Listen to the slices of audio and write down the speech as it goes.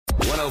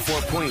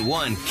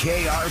104.1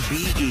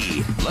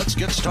 KRBE. Let's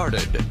get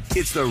started.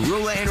 It's the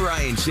Rula and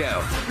Ryan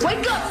Show.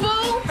 Wake up,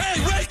 fool!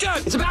 Hey, wake up!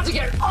 It's about to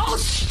get all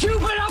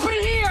stupid up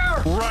in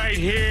here! Right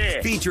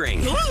here.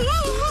 Featuring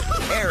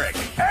Eric.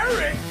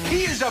 Eric,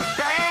 he is a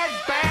bad,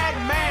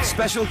 bad man.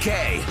 Special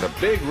K. The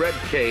big red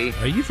K.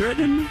 Are you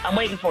threatening me? I'm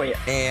waiting for you.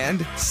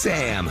 And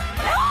Sam.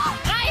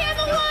 I am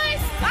a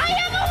wuss! I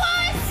am a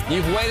wuss!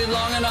 You've waited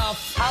long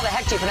enough. How the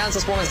heck do you pronounce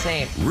this woman's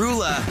name?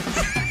 Rula.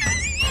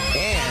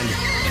 And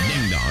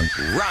Ding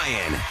dong.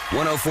 Ryan.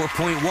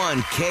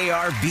 104.1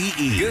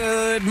 KRBE.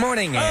 Good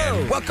morning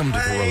and welcome to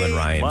the Rula and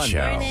Ryan Morning.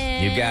 Show.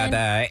 Morning. You got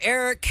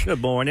Eric.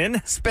 Good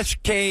morning. Special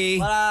K.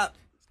 What up?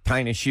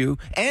 Tiny Shoe.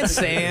 And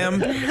Sam.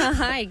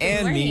 Hi, good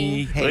and morning.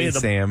 me. Well, Hey,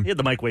 Sam. He had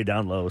the mic way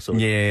down low. So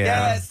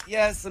Yeah.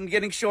 Yes, I'm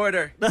getting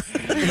shorter.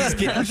 He's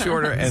getting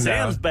shorter. And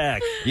Sam's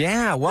back.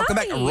 Yeah, welcome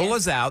back. Hi.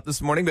 Rula's out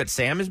this morning, but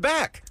Sam is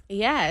back.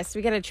 Yes,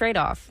 we got a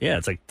trade-off. Yeah,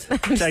 it's like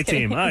tag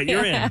team. All right,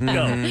 you're in.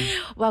 Go.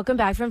 Welcome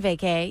back from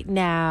vacay.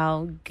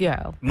 Now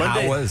go.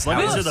 Mondays how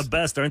are was- the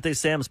best, aren't they,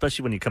 Sam?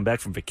 Especially when you come back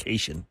from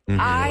vacation.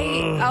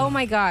 Oh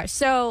my gosh.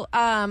 So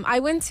I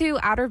went to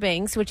Outer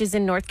Banks, which is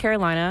in North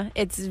Carolina.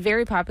 It's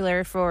very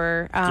popular for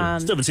Still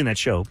haven't seen that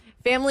show.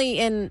 family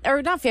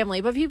or not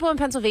family, but people in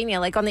Pennsylvania,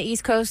 like on the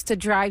East Coast, to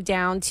drive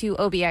down to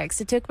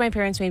OBX. It took my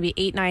parents maybe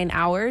 8-9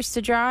 hours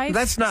to drive.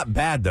 That's not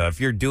bad, though. If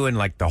you're doing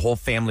like the whole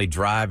family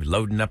drive,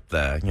 loading up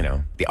the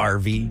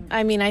RV.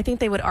 I mean, I think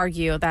they would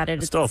argue that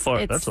it's still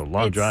far. That's a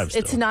long drive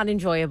It's still. not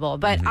enjoyable.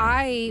 But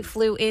I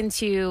flew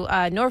into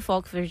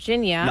Norfolk,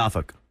 Virginia.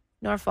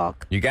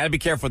 Norfolk. You got to be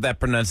careful with that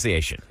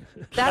pronunciation.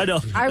 That, I know.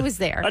 I was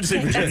there. I just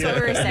said That's Virginia. what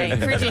we were saying,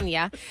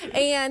 Virginia.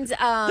 And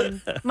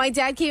my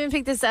dad came and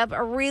picked us up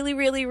really,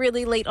 really,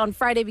 really late on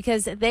Friday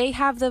because they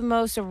have the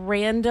most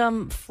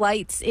random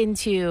flights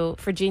into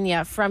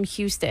Virginia from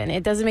Houston.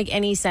 It doesn't make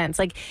any sense.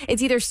 Like,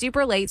 it's either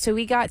super late, so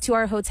we got to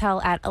our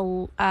hotel at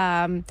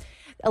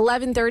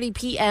 11:30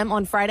 p.m.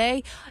 on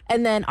Friday,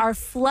 and then our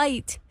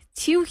flight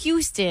to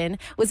Houston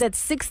was at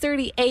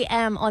 6:30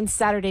 a.m. on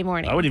Saturday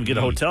morning. I wouldn't even get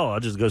a hotel. I'll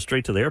just go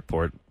straight to the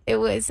airport. It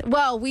was,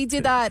 well, we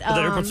did that. But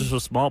the airports are so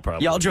small,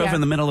 probably. Y'all drove Yeah.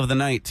 in the middle of the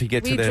night to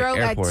get We to the drove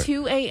airport. at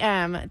 2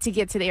 a.m. to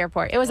get to the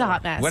airport. It was a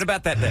hot mess. What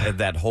about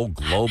that whole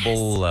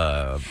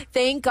global?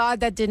 Thank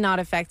God that did not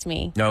affect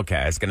me. Okay,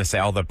 I was going to say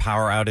all the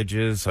power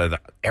outages. The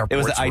airports It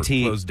was the were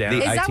IT closed down.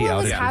 Is that IT what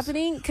was outages.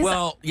 happening? 'Cause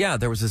Well, yeah,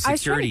 there was a I was trying to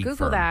security Google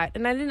firm. that,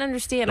 and I didn't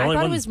understand. The I only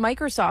thought one- it was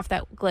Microsoft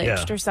that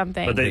glitched or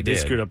something. But they did.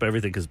 screwed up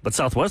everything. But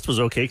Southwest was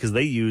okay because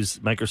they use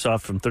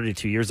Microsoft from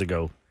 32 years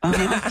ago.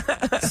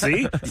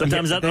 See?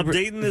 Sometimes that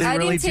updating is I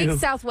really didn't take do.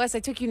 Southwest. I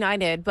took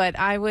United, but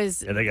I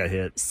was Yeah, they got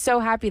hit. so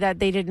happy that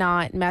they did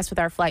not mess with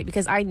our flight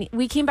because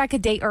we came back a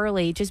day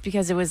early just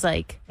because it was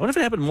like, I wonder if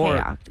it happened more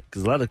Yeah.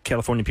 because a lot of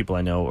California people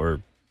I know are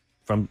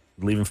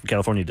leaving from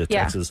California to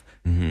Yeah. Texas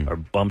are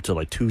bumped to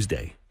like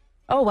Tuesday.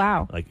 oh,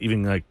 wow. Like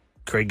even like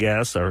Craig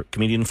Gass, our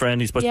comedian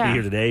friend, he's supposed to Yeah. be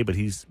here today, but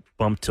he's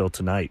bumped till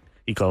tonight.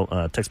 He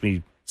texted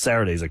me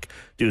Saturday. He's like,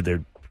 dude,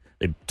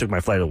 they took my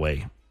flight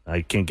away.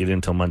 I can't get in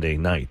until Monday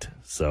night.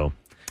 So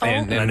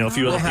And I know a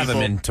few we'll other have him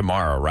people. in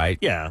tomorrow, right?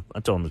 Yeah, I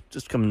told him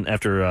just come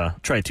after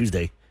try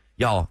Tuesday.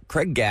 Y'all,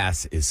 Craig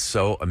Gass is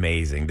so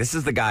amazing. This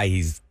is the guy,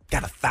 he's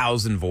got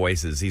 1,000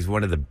 voices. He's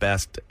one of the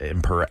best,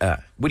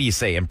 what do you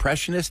say,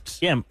 impressionists?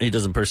 Yeah, he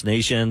does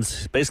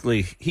impersonations.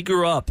 Basically, he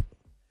grew up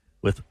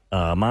with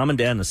mom and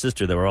dad and a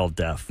sister that were all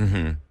deaf.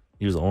 Mm-hmm.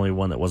 He was the only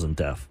one that wasn't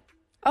deaf.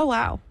 Oh,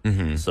 wow.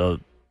 So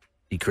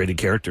he created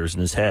characters in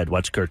his head,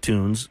 watched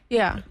cartoons,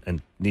 Yeah.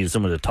 and needed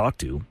someone to talk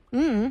to.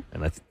 Mm-hmm.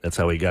 And that's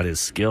how he got his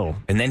skill.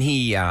 And then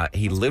he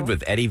lived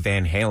with Eddie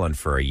Van Halen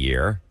for a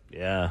year.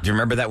 Yeah. Do you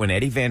remember that when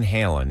Eddie Van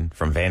Halen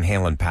from Van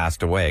Halen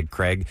passed away,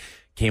 Craig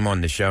came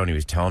on the show and he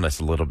was telling us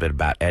a little bit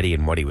about Eddie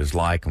and what he was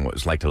like and what it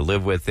was like to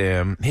live with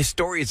him. His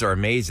stories are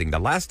amazing. The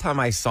last time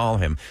I saw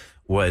him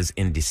was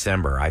in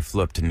December. I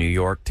flew up to New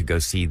York to go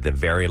see the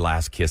very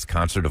last Kiss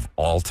concert of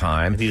all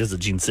time. He does the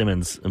Gene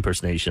Simmons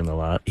impersonation a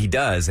lot. He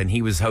does, and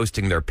he was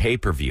hosting their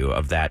pay-per-view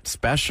of that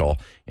special,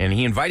 and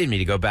he invited me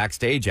to go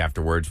backstage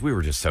afterwards. We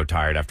were just so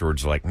tired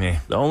afterwards, like, meh.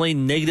 The only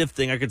negative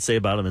thing I could say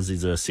about him is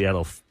he's a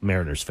Seattle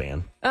Mariners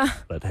fan.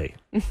 But hey,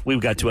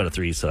 we've got 2 out of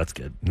 3, so that's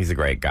good. He's a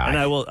great guy. And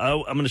I'm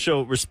going to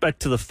show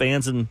respect to the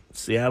fans in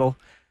Seattle.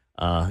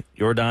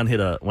 Jordan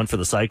went for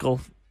the cycle.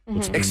 Which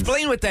means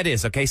Explain what that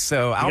is, okay?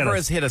 So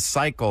Alvarez hit a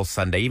cycle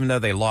Sunday, even though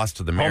they lost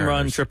to the Mariners. home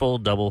run, triple,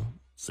 double,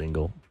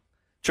 single.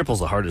 Triple's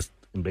the hardest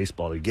in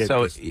baseball to get.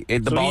 So 'cause- the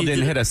so ball he didn't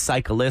did- hit a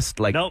cyclist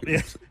like Nope.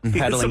 Yeah.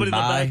 pedaling Somebody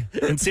by.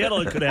 In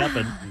Seattle, it could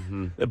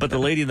happen. But the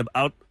lady in the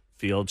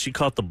outfield, she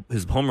caught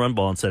his home run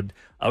ball and said,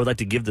 "I would like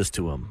to give this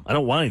to him. I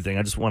don't want anything.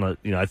 I just want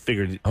to, I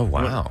figured." Oh,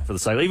 wow. For the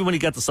cycle, even when he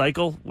got the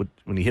cycle,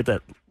 when he hit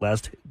that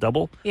last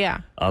double, Yeah.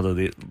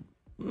 although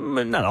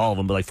not all of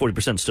them, but like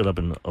 40% stood up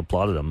and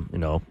applauded him.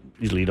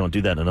 Usually you don't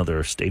do that in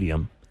another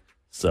stadium.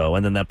 So,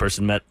 and then that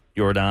person met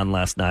Jordan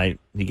last night.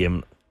 He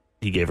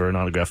gave her an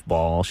autographed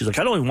ball. She's like,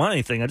 "I don't even want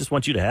anything. I just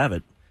want you to have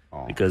it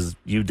because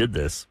you did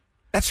this."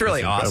 That's really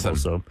It's incredible, awesome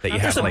So that you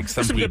there's have like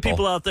some there's good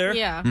people out there.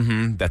 Yeah.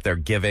 that they're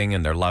giving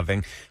and they're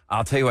loving.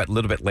 I'll tell you what, a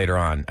little bit later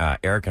on,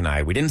 Eric and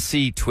I, we didn't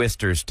see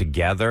Twisters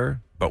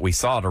together, but we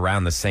saw it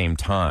around the same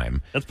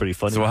time. That's pretty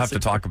funny. So we'll have to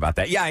talk about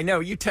that. Yeah, I know.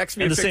 You text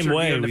me in a the picture same of you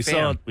way. and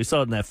the We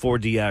saw it in that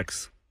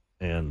 4DX,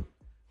 and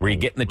where you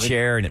get in the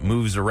chair and it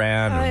moves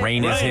around and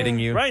rain is hitting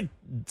you. Ryan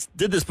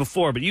did this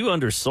before, but you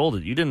undersold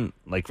it. You didn't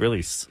like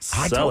really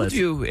sell I it. told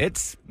you,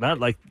 it's Not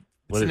like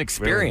what an it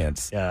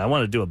experience. Really, yeah, I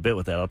want to do a bit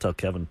with that. I'll tell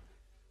Kevin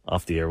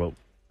off the air what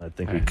I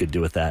think we could do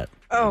with that.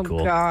 Oh,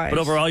 cool. gosh. But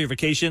overall, your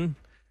vacation,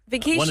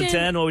 Vacation. 1 to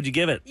 10, what would you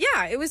give it?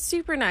 Yeah, it was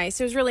super nice.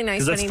 It was really nice.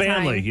 Because that's spending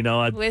family. time You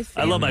know, with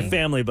I love my family.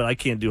 family, but I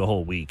can't do a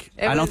whole week.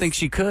 It I don't was- think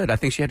she could. I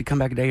think she had to come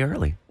back a day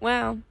early.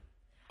 Well,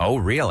 Oh,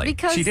 really?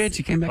 because She did.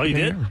 She came back Oh, a you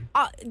day did?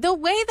 early. The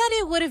way that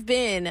it would have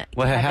been,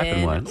 What had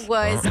Kevin, happened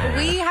was-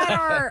 we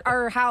had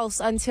our house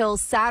until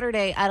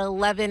Saturday at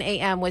 11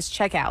 a.m. was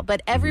checkout,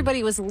 but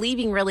everybody was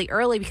leaving really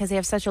early because they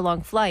have such a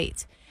long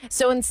flight.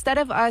 So instead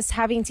of us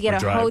having to get a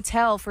drive.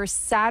 hotel for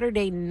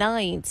Saturday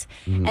night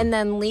and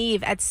then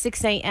leave at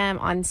 6 a.m.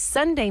 on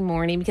Sunday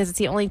morning, because it's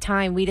the only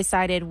time, we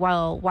decided,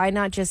 well, why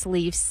not just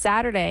leave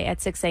Saturday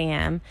at 6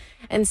 a.m.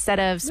 instead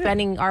of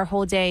spending our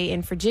whole day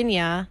in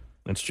Virginia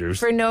That's true.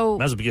 for no...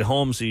 Might as well get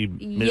home so you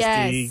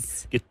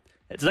Yes.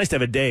 it's nice to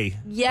have a day.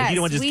 Yes, Like, you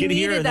don't want to just we get needed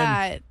here and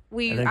that. then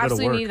We and then go to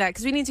absolutely work. needed that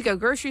because we need to go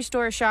grocery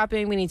store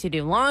shopping. We need to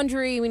do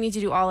laundry. We need to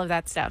do all of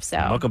that stuff. So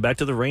welcome back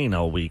to the rain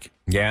all week.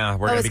 Yeah,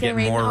 we're going it's to be gonna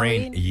getting rain more all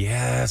rain. week?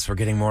 Yes, we're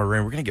getting more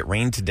rain. We're going to get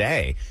rain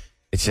today.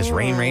 It's just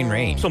rain, rain,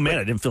 rain. I'm so mad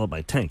I didn't fill up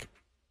my tank.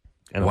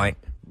 I don't Why? know.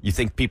 You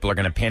think people are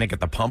going to panic at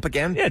the pump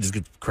again? Yeah, just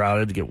get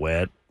crowded, get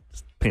wet.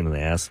 Just pain in the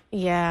ass.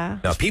 yeah,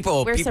 No,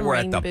 people Wear some were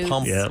at rain the boots.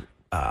 pump Yeah.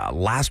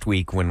 last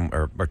week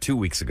or 2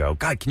 weeks ago.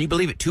 God, can you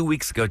believe it? 2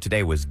 weeks ago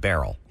today was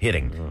Beryl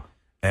hitting.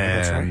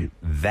 And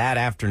that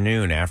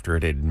afternoon, after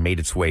it had made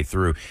its way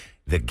through,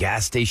 the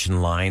gas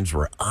station lines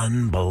were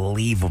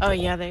unbelievable. Oh,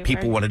 yeah, they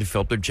People were. wanted to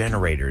fill up their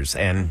generators.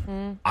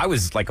 And I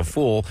was like a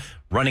fool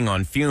running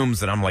on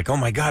fumes. And I'm like, oh,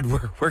 my God,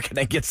 where can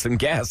I get some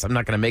gas? I'm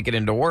not going to make it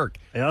into work.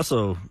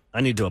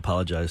 I need to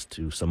apologize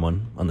to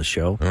someone on the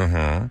show.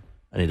 Mm-hmm.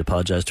 I need to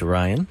apologize to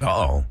Ryan.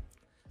 Uh-oh.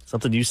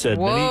 Something you said.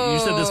 You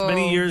said this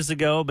many years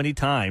ago, many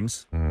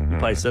times. You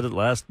probably said it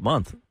last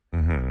month.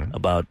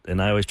 About,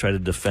 and I always try to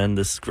defend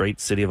this great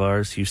city of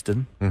ours,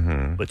 Houston.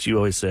 But you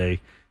always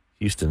say,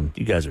 Houston,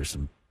 you guys are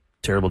some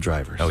terrible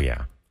drivers. Oh,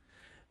 yeah.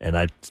 And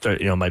I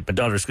started, my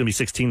daughter's going to be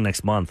 16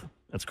 next month.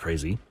 That's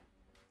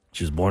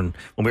She was born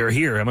when we were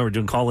here. I remember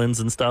doing call-ins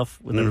and stuff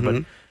with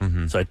everybody.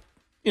 So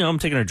I'm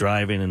taking her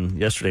driving, and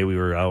yesterday we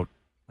were out,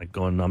 like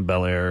going on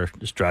Bel Air,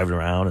 just driving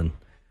around, and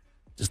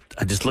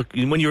I just look,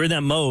 when you're in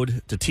that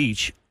mode to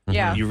teach,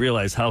 Yeah. you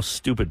realize how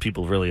stupid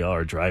people really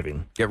are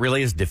driving. It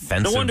really is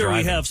defensive No wonder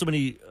driving. we have so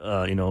many,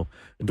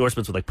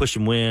 endorsements with like Push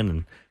and Win,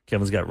 and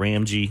Kevin's got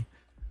Ramsey.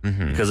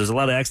 Because there's a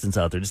lot of accidents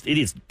out there. Just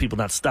idiots, people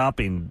not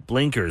stopping,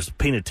 blinkers,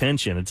 paying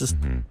attention. It's just,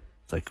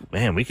 it's like,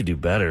 man, we could do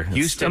better.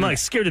 Houston- I'm like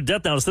scared to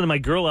death now. I was sending my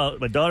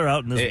daughter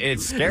out in this,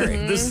 It's scary.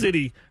 this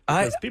city.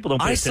 because people don't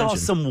pay I attention. saw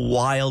some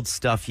wild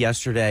stuff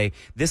yesterday.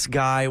 This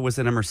guy was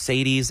in a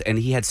Mercedes and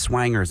he had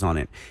swangers on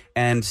it.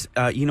 And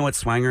you know what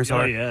swangers Oh,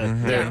 are?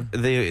 yeah.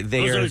 They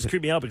Those are always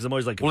creep me out because I'm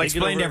always like, Well, "Hey, get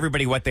explain to over it."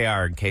 everybody what they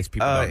are in case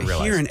people don't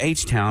realize. here in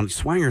H-Town,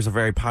 swangers are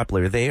very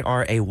popular. They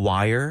are a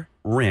wire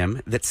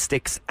rim that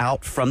sticks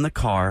out from the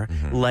car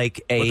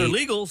like But they're a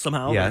legal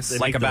somehow. Yes. They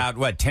like make the- about,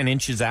 what, 10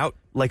 inches out?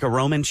 like a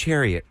Roman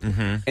chariot,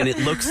 and it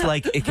looks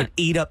like it could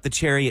eat up the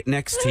chariot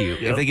next to you.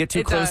 If they get too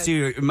It close does. to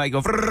you, it might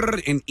go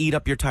and eat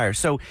up your tire.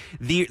 So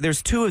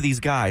there's two of these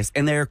guys,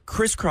 and they're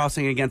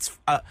crisscrossing against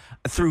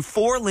through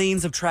 4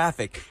 lanes of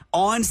traffic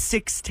on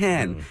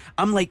 610.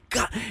 I'm like,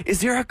 God,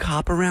 is there a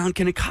cop around?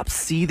 Can a cop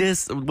see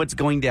this? What's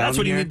going down? That's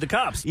when you here? need the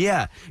cops.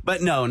 Yeah,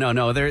 but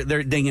no.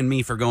 They're dinging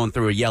me for going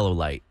through a yellow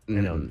light.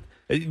 You know,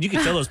 you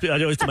can tell those people.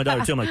 I always tell my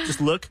daughter too. I'm like,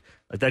 just look,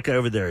 like that guy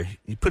over there.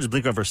 He put his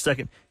blinker on for a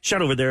second.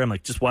 Shot over there. I'm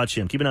like, just watch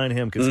him. Keep an eye on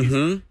him because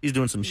he's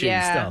doing some shady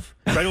Yeah. stuff.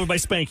 Right over by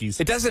Spanky's.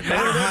 It doesn't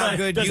matter how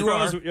good you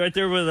are. Right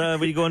there with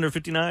when you go under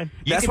 59.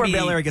 That's could where be-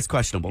 Bel Air gets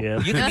questionable. Yeah.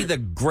 You can be the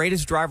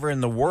greatest driver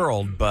in the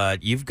world,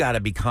 but you've got to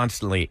be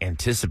constantly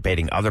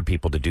anticipating other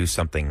people to do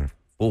something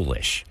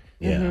foolish.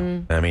 Yeah.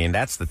 I mean,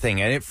 that's the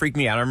thing. And it freaked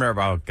me out. I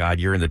remember, oh, God,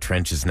 you're in the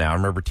trenches now. I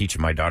remember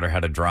teaching my daughter how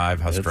to drive,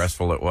 how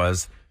stressful it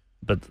was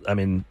But I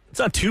mean, it's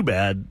not too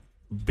bad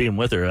being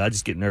with her. I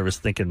just get nervous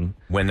thinking,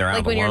 when they're out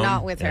Like when alone. you're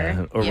not with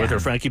her. or with her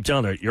friend. I keep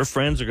telling her, your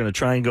friends are going to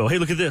try and go, hey,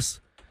 look at this.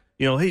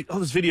 Hey,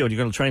 this video. And you're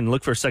going to try and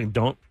look for a second.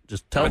 Don't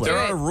just tell But there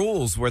them. are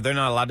rules where they're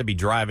not allowed to be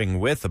driving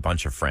with a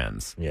bunch of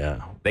friends.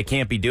 Yeah. They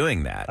can't be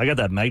doing that. I got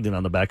that magnet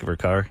on the back of her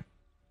car.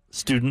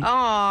 Student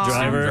Aw.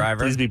 driver,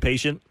 driver. please be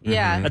patient.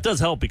 Yeah. That does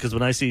help because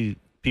when I see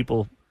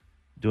people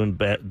doing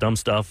dumb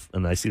stuff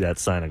and I see that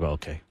sign, I go,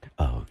 okay.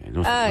 Oh, okay.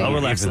 No, I'll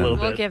relax a little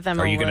We'll bit. give them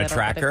Are a you gonna little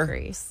track bit her? of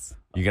grace.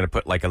 You going to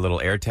put like a little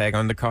air tag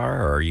on the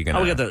car, or are you going to?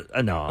 Oh, we got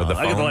the no. With the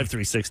I got the phone? Life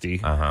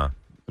 360 Uh-huh.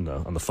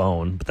 on the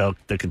phone, but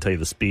they can tell you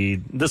the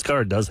speed. This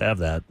car does have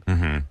that.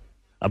 Mm-hmm.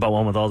 I bought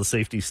one with all the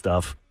safety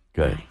stuff,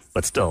 good.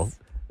 but still,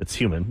 it's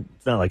human.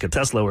 It's not like a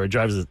Tesla where it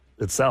drives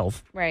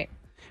itself. Right.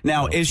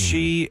 Now, is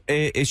she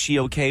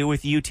okay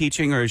with you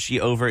teaching, or is she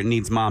over it and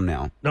needs mom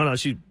now? No,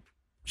 she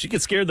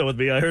gets scared though with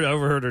me. I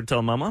overheard her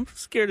tell Mom, "I'm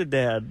scared of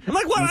Dad." I'm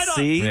like, "What? I don't."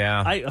 See?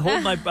 Yeah.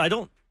 I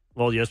don't.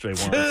 Well, yesterday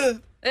once.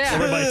 Yeah.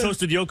 Over by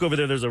Toasted Yolk over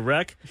there's a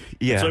wreck.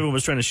 Yeah. So everyone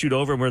was trying to shoot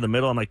over, and we're in the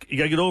middle. I'm like, "You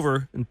gotta get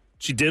over," and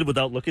she did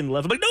without looking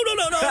left. I'm like, "No."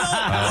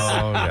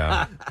 Oh,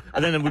 yeah.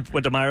 And then we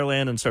went to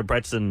Meyerland and started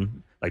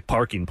practicing like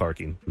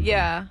parking,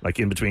 Yeah. like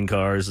in between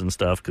cars and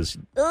stuff. Because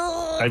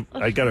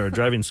I got her a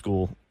driving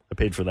school. I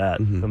paid for that.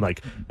 Mm-hmm. I'm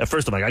like, at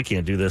first I'm like, I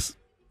can't do this.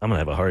 I'm gonna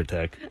have a heart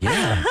attack.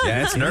 Yeah,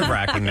 it's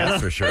nerve-wracking,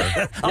 that's for sure.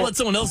 I'll let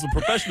someone else, a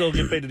professional,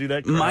 get paid to do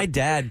that. crap. My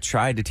dad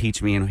tried to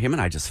teach me, and him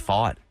and I just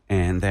fought.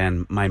 And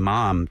then my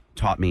mom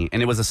taught me,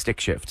 and it was a stick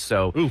shift.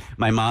 So Ooh.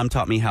 my mom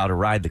taught me how to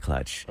ride the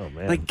clutch. Oh,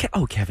 man. Like,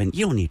 Kevin,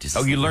 you don't need to.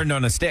 Oh, you learned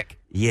on a stick.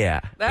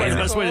 Yeah. That's That's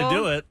the best way to cool.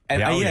 do it. And,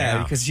 Yeah,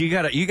 yeah, because you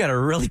gotta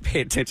really pay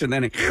attention.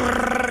 Then,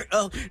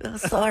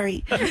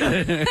 sorry. My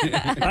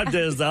dad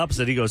is the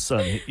opposite. He goes,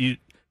 "Son,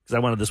 because I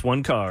wanted this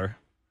one car,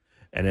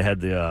 and it had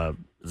the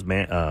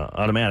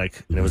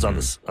automatic, and it was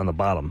on the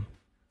bottom.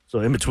 So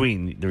in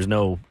between, there's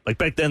no like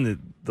back then.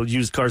 The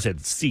used cars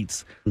had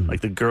seats,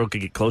 like the girl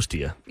could get close to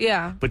you,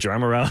 Yeah. put your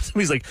arm around.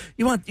 He's like,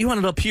 "You want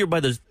it up here by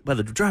the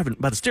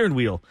steering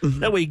wheel.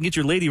 That way you can get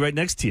your lady right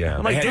next to you."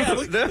 I'm like, They had- "Dad,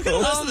 look at the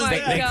list of this my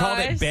thing." They called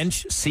it gosh.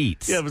 bench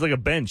seats. Yeah, it was like a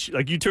bench.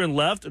 Like you turn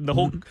left, and the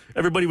whole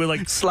everybody would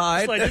like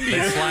Slide. into They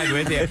you. slide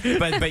with you.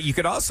 But you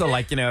could also,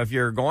 like, if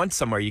you're going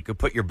somewhere, you could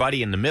put your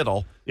buddy in the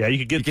middle. Yeah, you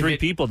could get three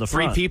people in the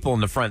front. 3 people in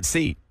the front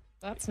seat.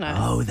 That's nice.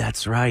 Oh,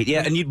 that's right.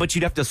 Yeah, but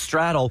you'd have to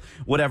straddle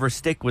whatever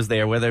stick was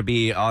there, whether it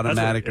be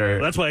automatic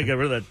That's why I got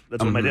rid of that.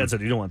 That's what my Mm-hmm. dad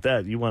said. You don't want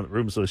that. You want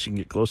room so she can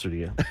get closer to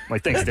you. I'm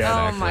like, thanks, Dad.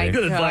 Oh, actually. my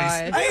Good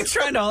gosh. advice. I ain't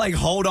trying to like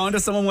hold on to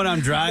someone when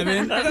I'm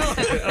driving. I know.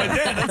 Like,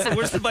 Dad, that's the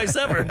worst advice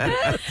ever.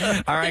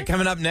 All right,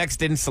 coming up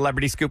next in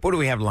Celebrity Scoop, what do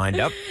we have lined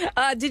up?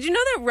 Did you know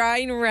that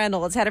Ryan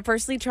Reynolds had to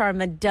personally charm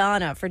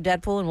Madonna for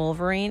Deadpool and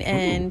Wolverine,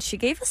 and she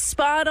gave a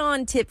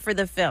spot-on tip for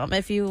the film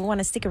if you want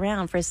to stick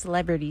around for a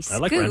celebrity I scoop.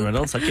 like Ryan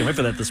Reynolds. I can't wait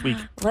for that this week.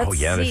 Let's Oh,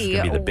 yeah, this is see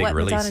gonna be the big what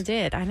release. Madonna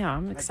did. I know.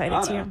 I'm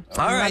excited too.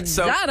 All right,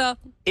 so Madonna.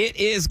 it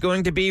is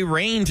going to be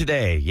rain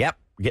today. Yep,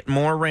 getting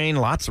more rain,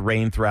 lots of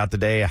rain throughout the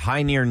day. A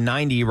high near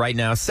 90 right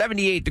now,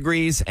 78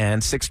 degrees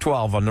and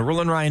 612 on the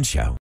Rule and Ryan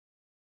Show.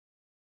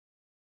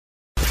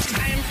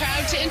 I am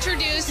proud to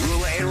introduce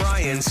Rula and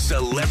Ryan's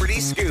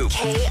Celebrity Scoop.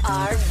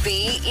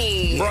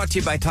 KRBE. Brought to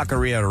you by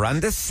Taqueria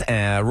Randis.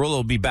 Rule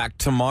will be back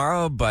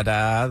tomorrow, but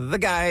the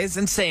guys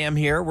and Sam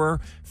here, we're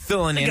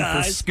filling in for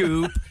guys.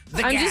 Scoop.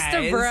 The I'm guys. just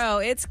a bro.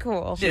 It's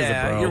cool.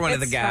 Yeah, bro. you're one of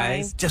the It's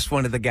guys. fine. Just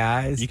one of the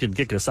guys. You can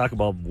kick a soccer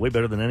ball way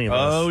better than any of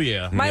us.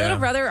 yeah. My Yeah. little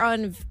brother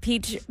on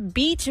Beach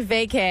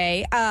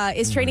Vacay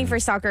is training for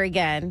soccer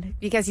again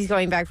because he's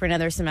going back for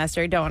another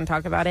semester. Don't want to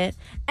talk about it.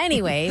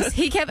 Anyways,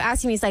 he kept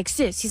asking me,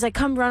 he's like,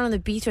 come run on the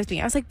beach with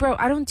me. I was like, bro,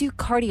 I don't do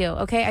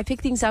cardio, okay? I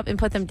pick things up and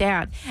put them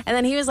down. And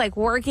then he was like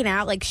working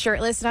out, like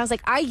shirtless. And I was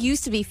like, I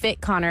used to be fit,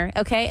 Connor,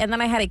 okay? And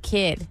then I had a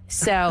kid.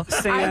 So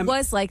I Sam,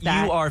 was like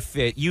that. You are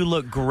fit. You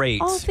look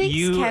great. Oh, thanks,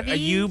 Kevy.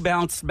 You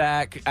bounced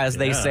back, as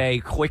they Yeah. say,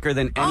 quicker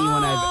than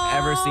anyone I've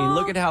ever seen.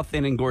 Look at how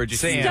thin and gorgeous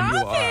Sam, Stop you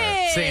are.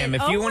 it. Sam,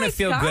 if Oh you want my to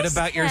feel good gosh,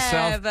 about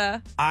yourself,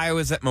 Kev. I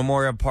was at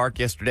Memorial Park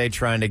yesterday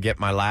trying to get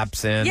my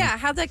laps in. Yeah,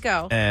 how'd that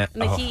go? And, in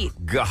the heat.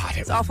 God,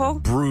 it was awful?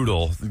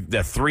 brutal.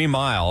 The 3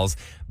 miles.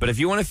 But if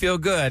you want to feel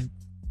good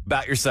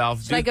about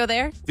yourself, Should I go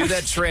there? do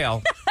that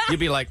trail. You'll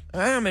be like,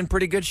 I'm in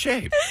pretty good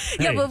shape.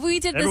 Yeah, Hey, but we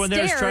did the everyone there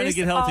stairs is trying to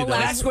get healthy, all though.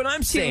 That's what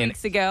I'm 2 saying.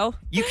 weeks ago.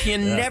 You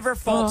can never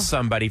fault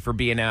somebody for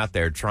being out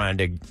there trying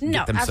to No,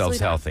 get themselves absolutely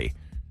not. healthy.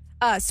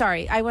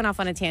 Sorry, I went off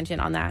on a tangent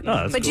on that. Oh,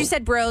 that's but you cool.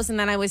 said bros, and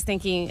then I was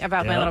thinking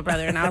about my Yeah. little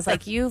brother, and I was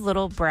like, "You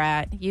little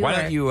brat, you Why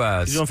are." don't you?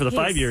 He's going for the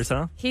 5 He's- years,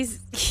 huh? He is.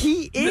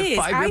 The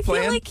 5-year I feel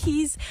plan? like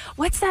he's.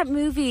 What's that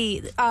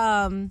movie?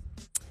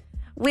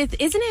 With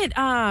isn't it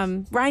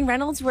Ryan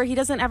Reynolds where he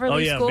doesn't ever Oh,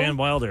 leave yeah, school? Van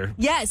Wilder.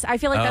 Yes, I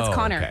feel like that's Oh,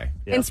 Connor. okay.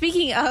 Yeah. And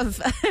speaking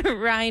of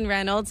Ryan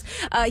Reynolds,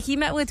 he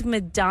met with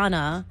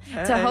Madonna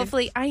to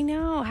hopefully. I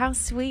know how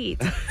sweet.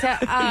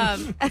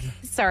 To,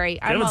 sorry,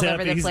 I'm Kevin's all over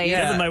happy. the He's- place.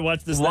 Kevin might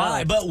watch this Why?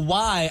 now. But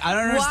why? I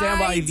don't understand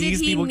why did these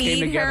he people came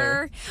need together.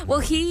 her? Well,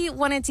 he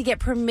wanted to get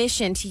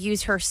permission to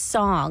use her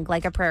song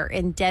 "Like a Prayer"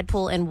 in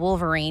Deadpool and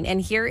Wolverine.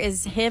 And here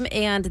is him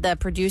and the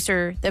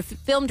producer, the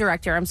film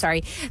director,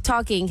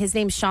 talking. His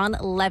name's Sean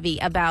Levy,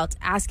 about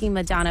asking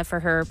Madonna for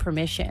her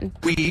permission.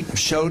 We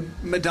showed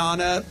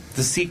Madonna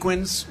the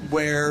sequence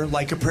where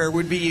Like a Prayer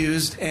would be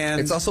used, and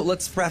It's also,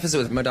 let's preface it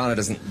with, Madonna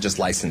doesn't just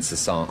license the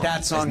song.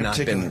 That song has in not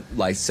particular. been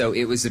licensed. So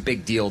it was a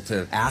big deal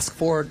to ask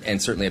for it,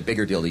 and certainly a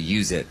bigger deal to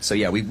use it. So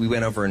yeah, we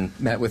went over and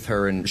met with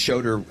her and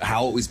showed her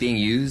how it was being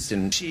used,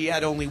 and she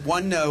had only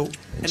one note,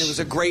 and it was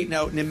a great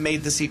note, and it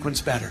made the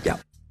sequence better. yeah.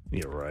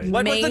 You're right.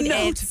 What was the made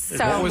note? it so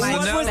What was the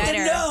much note? better.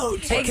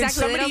 Can Exactly. They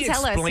somebody don't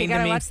tell us. explain You to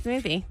gotta me- watch the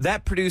movie.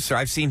 That producer,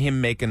 I've seen him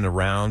making the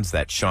rounds,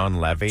 that Sean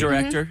Levy.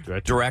 Director.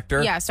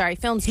 Director. Yeah, sorry,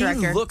 film's He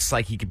director. looks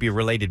like he could be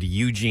related to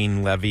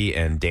Eugene Levy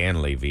and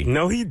Dan Levy.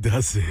 No, he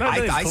doesn't. No,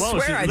 I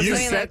close. swear I He You looks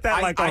think- said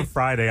that I- on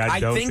Friday. I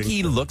don't think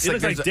he looks He like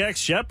looks like there's a Dax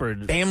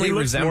Shepard. family He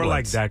looks resemblance. more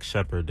like Dak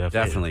Shepard,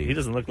 Definitely. He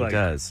doesn't look like.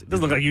 does.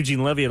 Doesn't look like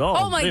Eugene Levy at all.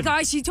 Oh my They-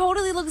 gosh, he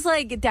totally looks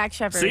like Dak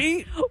Shepard.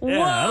 See? Yeah,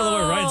 I don't know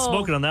where Ryan's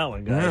smoking on that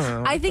one, guys.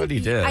 I think thought he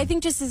did. I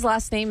think just his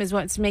last name is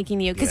what's making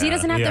you because he Yeah.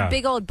 doesn't have Yeah. the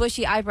big old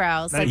bushy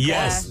eyebrows. Like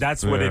Yes,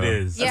 that's what it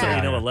is. Yeah. That's how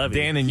you know what Levy.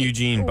 Dan and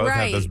Eugene both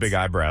have those Right. big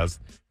eyebrows.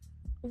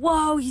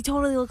 Whoa, he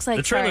totally looks like.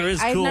 The trailer sorry,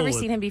 is I've cool. never with-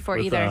 seen him before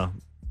with, either.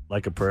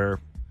 Like a prayer.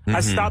 I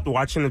stopped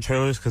watching the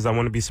trailers because I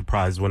want to be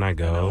surprised when I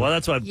go. Well,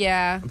 that's why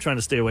Yeah. I'm trying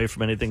to stay away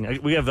from anything.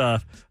 We have our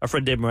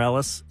friend Dave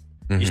Morales.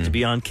 Used to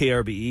be on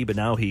KRBE, but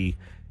now he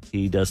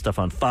does stuff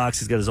on Fox.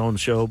 He's got his own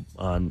show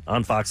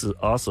on Fox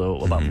also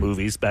about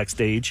movies,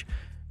 Backstage.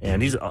 And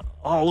he's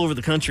all over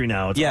the country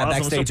now. It's Yeah,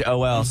 awesome. Backstage I'm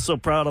OL. so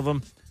proud of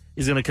him.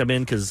 He's going to come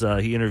in because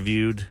he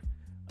interviewed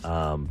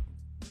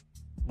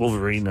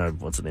Wolverine,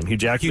 what's the name? Hugh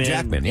Jackman. Hugh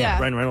Jackman, yeah.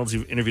 Ryan Reynolds,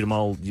 he interviewed them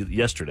all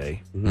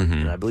yesterday.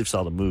 And I believe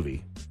saw the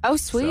movie. Oh,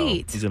 So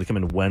sweet. he's going to come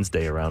in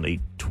Wednesday around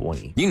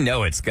 8:20. You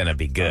know it's going to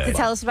be good. To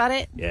tell us about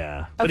it.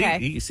 Yeah. But Okay.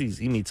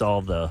 he meets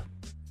all the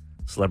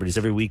celebrities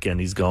every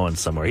weekend. He's going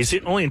somewhere. He's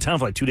only in town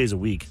for like 2 days a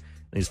week.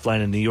 And he's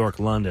flying to New York,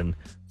 London,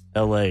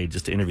 L.A.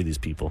 just to interview these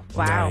people.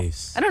 Wow.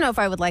 Nice. I don't know if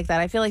I would like that.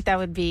 I feel like that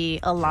would be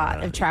a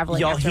lot of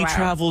traveling. Y'all, after he a while.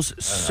 travels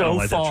so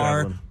like that far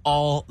traveling.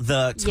 all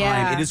the time.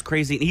 Yeah. It is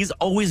crazy. And he's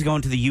always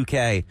going to the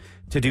UK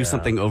to do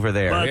something over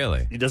there. But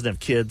Really? he doesn't have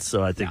kids,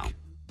 so I think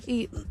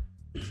He-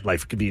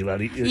 life could be a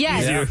lot easier.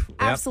 Yes, When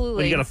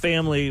absolutely. you got a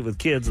family with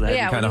kids, and that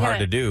Yeah, Kind of when you hard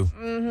to do.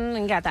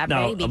 and got that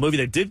Now, baby. a movie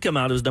that did come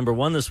out, it was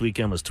 #1 this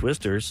weekend, was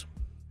Twisters.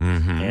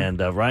 And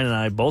Ryan and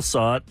I both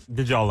saw it.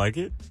 Did y'all like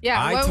it?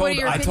 Yeah, I what are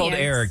your told opinions?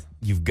 Eric,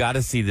 you've got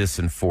to see this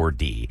in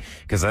 4D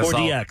because I saw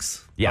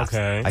 4DX. Yeah,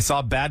 Okay. I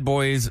saw Bad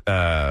Boys,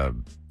 the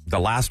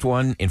last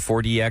one in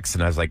 4DX,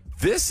 and I was like,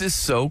 "This is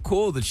so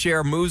cool." The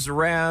chair moves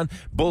around,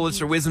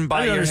 bullets are whizzing by I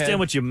didn't your understand head.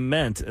 what you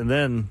meant. And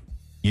then,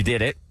 You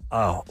did it.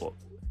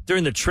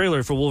 during the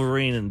trailer for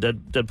Wolverine and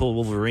Deadpool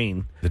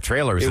Wolverine, The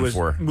trailer is it in was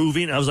 4.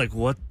 moving. I was like,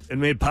 what? It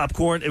made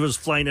popcorn. It was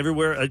flying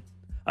everywhere.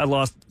 I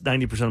lost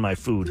 90% of my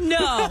food. No.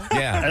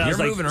 Yeah, And I you're was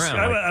like, moving around.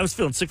 I was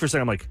feeling sick for a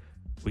second. I'm like,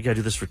 we got to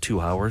do this for 2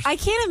 hours? I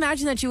can't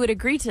imagine that you would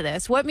agree to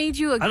this. What made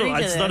you agree I don't know. to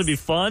I this? just thought it'd be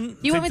fun.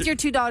 You went with your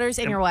 2 daughters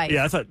and your wife.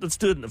 Yeah, I thought, let's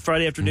do it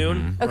Friday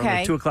afternoon. around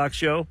Okay. the 2 o'clock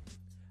show.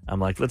 I'm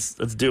like, let's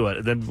do it.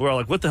 And then we're all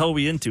like, what the hell are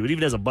we into? It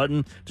even has a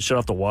button to shut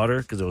off the water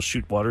because it'll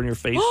shoot water in your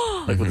face.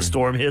 Like when the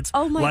storm hits.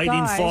 Oh, my Lightning,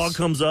 gosh. fog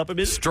comes up. I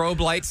mean, Strobe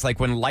lights,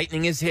 like when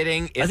lightning is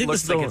hitting, it I think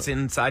looks this like is it's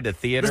inside the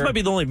theater. this might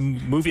be the only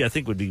movie I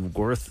think would be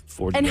worth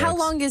 40. And how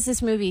long is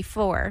this movie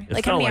for? It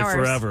Like how felt many like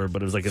hours? forever,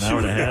 but it was like an hour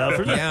and a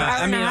half. Yeah, Hour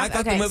I and a mean, I half?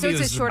 thought Okay, the movie so it's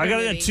a was. shorter I got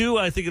it movie. at 2.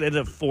 I think it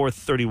ended up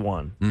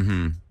 4:31.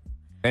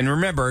 And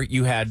remember,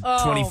 you had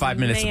Oh, 25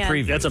 minutes man. of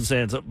preview. That's what I'm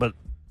saying. So, but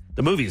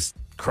the movie's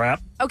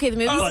crap. Okay, the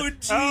movie. But-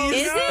 Is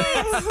it?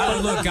 Oh,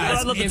 look, I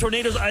guys. love the if-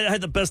 tornadoes. I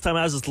had the best time.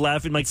 I was just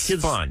laughing. My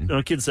kids, fun.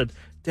 Kids said,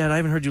 "Dad, I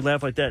haven't heard you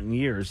laugh like that in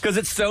years." Because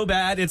it's so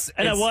bad.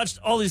 And I watched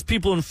all these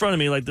people in front of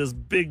me, like this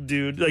big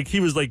dude. Like he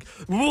was like,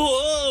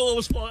 "Whoa!" I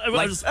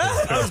was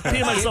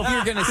peeing myself.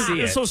 You're gonna see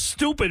It's it. so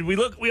stupid.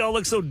 We all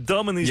look so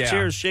dumb in these Yeah.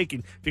 chairs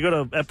shaking. If you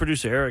go to at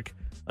producer Eric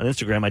on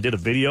Instagram, I did a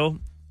video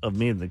of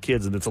me and the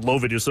kids, and it's a low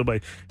video, so my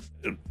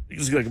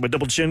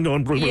double chin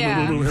going,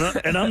 Yeah.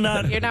 and I'm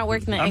not. You're not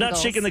working the I'm not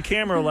angles. shaking the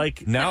camera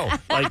like No.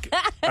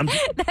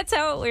 That's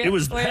how it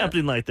was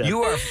happening like that.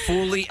 You are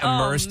fully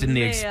immersed in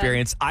the man.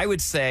 experience. I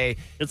would say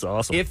It's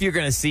awesome. if you're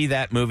going to see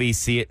that movie,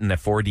 see it in the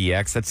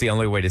 4DX. That's the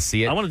only way to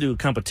see it. I want to do a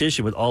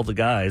competition with all the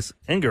guys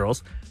and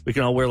girls. We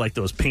can all wear like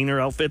those painter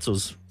outfits.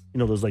 Those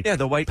those like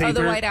the white paper,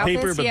 the white outfits,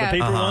 paper, but yeah. the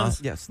paper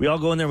ones. Yes. We all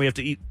go in there. We have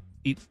to eat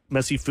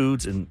messy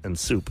foods and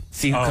soup.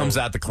 See who comes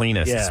out the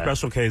cleanest. Yeah.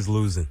 Special K is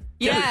losing.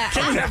 Yeah.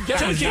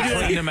 Kevin's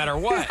clean no matter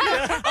what.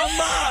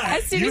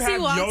 As soon You as he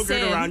have walks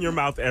yogurt in. around your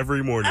mouth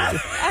every morning.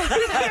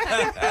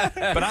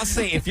 But I'll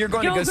say, if you're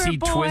going to go Yogurt see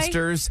boy.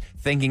 Twisters,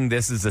 thinking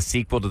this is a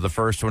sequel to the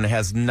first one,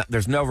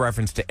 there's no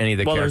reference to any of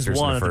the Well, there's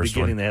characters one in at the the first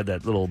beginning. one. They had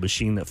that little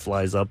machine that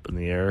flies up in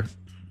the air.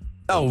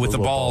 Oh, with the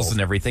little balls balls. and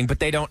everything, but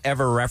they don't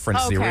ever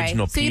reference the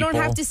original so people. you don't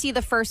have to see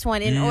the first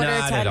one in order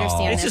Not to at all.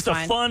 understand It's this just a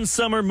one. fun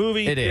summer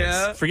movie. It is.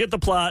 Yeah. Forget the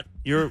plot.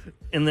 You're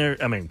in there.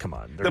 I mean, come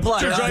on. The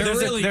plot. They're driving, There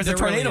really- there's a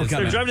there really tornado is. they're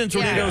coming. driving in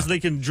tornadoes. Yeah. They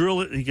can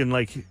drill it. He can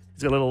he's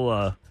got a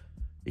little.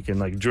 He can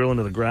drill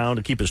into the ground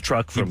to keep his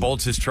truck He from.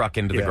 bolts his truck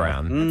into the Yeah.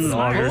 ground. with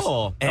augers.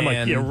 Cool. I'm like,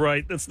 And- yeah,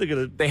 right. That's the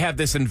gonna. They have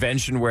this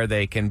invention where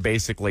they can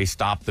basically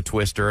stop the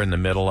twister in the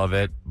middle of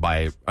it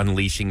by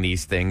unleashing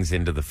these things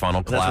into the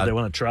funnel That's what cloud. they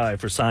want to try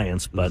for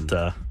science.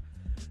 But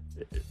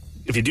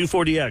if you do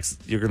 4DX,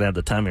 you're gonna have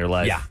the time of your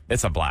life. Yeah,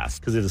 it's a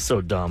blast. because it is so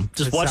dumb.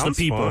 Just It watch the sounds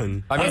people.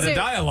 fun. I mean, Is the it-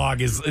 dialogue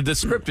the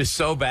script is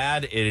so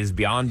bad, it is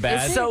beyond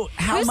bad. Is it- So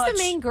how Who's much- the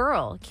main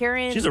girl?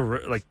 Karen. She's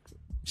a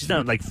She's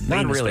not like Not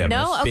famous really. famous.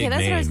 No? Okay, Big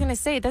that's what I was name. going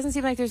to say. It doesn't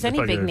seem like there's any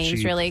probably big got names,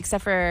 cheap. really,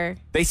 except for...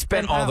 They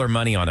spent all their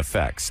money on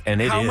effects,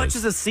 and How much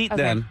is a seat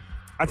Okay. then?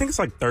 I think it's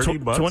like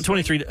 $30.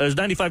 23. It was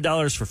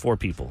 $95 for 4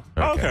 people.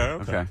 Okay.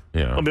 Okay.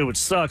 Yeah. I mean, which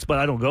sucks, but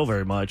I don't go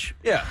very much.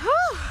 Yeah.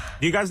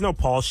 Do you guys know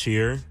Paul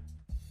Scheer?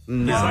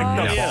 No. He's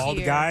like the Yeah.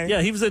 bald guy.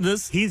 Yeah, he was in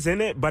this. He's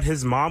in it, but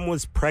his mom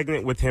was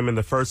pregnant with him in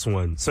the first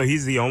one. So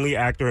he's the only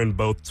actor in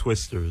both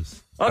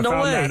Twisters. Oh, I no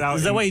found way. that out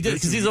Is that in why he did?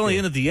 this Because he's only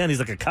in weekend. at the end. He's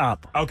like a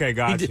cop. Okay,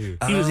 got He you.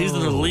 was in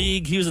the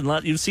league. He was in.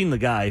 You've seen the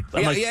guy.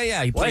 I'm Yeah, like,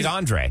 yeah. He why played is-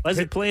 Andre. Why is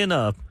he playing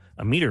a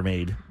meter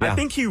maid? I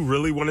think he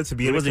really wanted to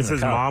be He in it wasn't because even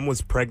his a cop. mom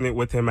was pregnant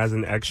with him as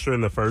an extra in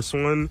the first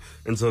one,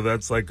 and so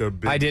that's like a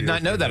big. I did deal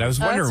not know for that. him. I was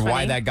Oh, that's wondering why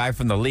funny. that guy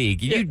from the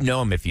league. You'd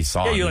know him if you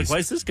saw Yeah, him. you're like, He's- why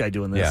is this guy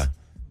doing this? Yeah.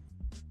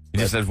 He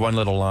just has one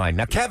little line.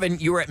 Now, Kevin,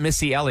 you were at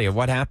Missy Elliott.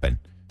 What happened?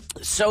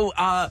 So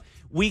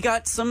we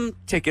got some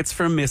tickets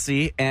from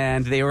Missy,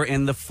 and they were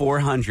in the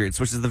 400s,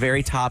 which is the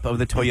very top of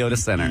the Toyota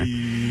Center.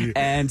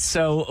 And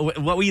so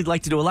what we'd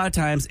like to do a lot of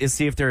times is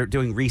see if they're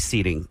doing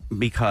reseating,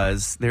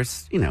 because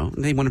there's,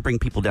 they want to bring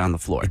people down the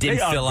floor. It didn't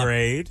They fill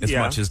upgrade, up as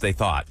yeah. much as they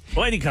thought.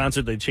 Well, any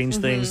concert, they change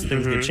things.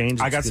 Things get changed.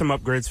 I got It's some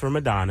upgrades for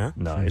Madonna.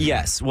 good. Nice.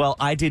 Yes. Well,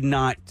 I did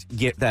not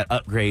get that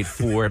upgrade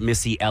for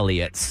Missy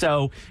Elliott.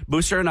 So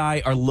Booster and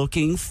I are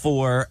looking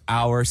for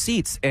our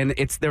seats, and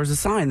there was a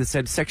sign that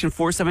said section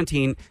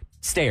 417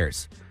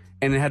 stairs.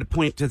 And it had to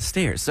point to the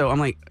stairs. So I'm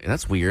like,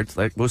 that's weird.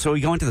 So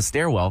we go into the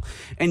stairwell,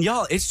 and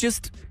y'all,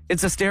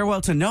 it's a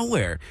stairwell to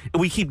nowhere. And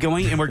we keep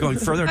going, and we're going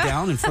further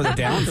down and further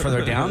down and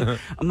further down.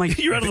 I'm like,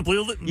 You're out of the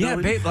blue. yeah,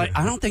 babe,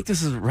 I don't think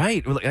this is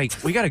right. Like,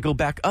 we got to go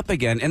back up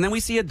again. And then we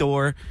see a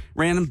door,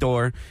 random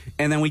door,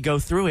 and then we go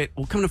through it.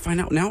 We'll come to find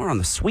out now we're on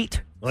the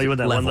suite. Oh, you went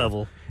that one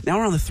level. Now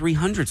we're on the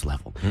 300s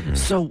level.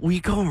 So we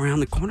go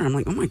around the corner. I'm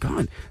like, oh my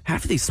God,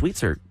 half of these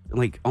suites are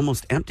like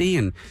almost empty.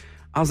 And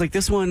I was like,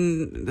 this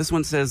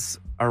one says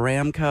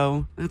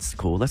Aramco. That's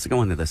cool. Let's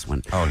go into this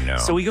one. Oh, no.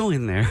 So we go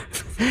in there.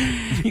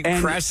 You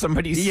crashed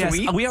somebody's yes,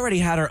 suite? we already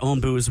had our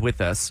own booze with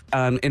us.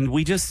 And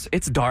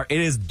it's dark. It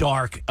is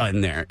dark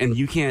in there, and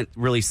you can't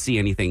really see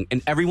anything.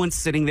 And everyone's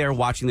sitting there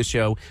watching the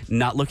show,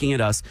 not looking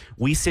at us.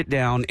 We sit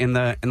down in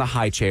the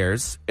high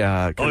chairs.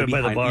 by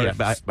the bar. Yeah,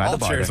 by All the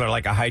bar. chairs are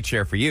like a high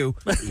chair for you.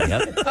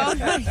 Yep. Oh,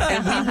 my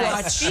And we God.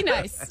 watch Be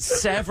nice.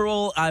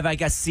 several of, I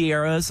guess,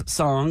 Sierra's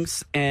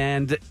songs,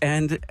 and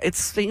it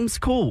seems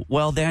cool.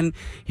 Well, then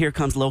here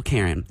comes Lil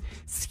Karen.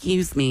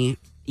 Excuse me,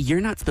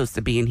 you're not supposed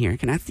to be in here.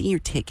 Can I see your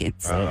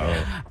tickets?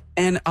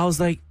 And I was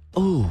like,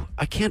 oh,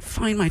 I can't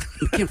find my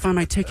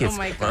tickets. Oh,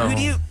 my God.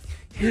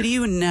 Who do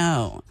you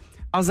know?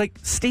 I was like,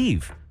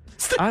 Steve.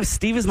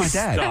 Steve is my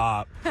dad.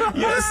 Stop.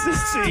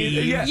 Yes,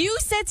 Steve. Yeah. You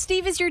said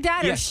Steve is your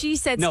dad, or Yeah. she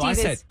said No,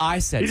 Steve is... I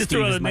said You just Steve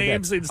threw out is a my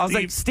name, dad. said I was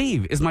like,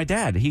 Steve is my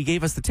dad. He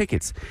gave us the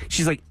tickets.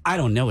 She's like, I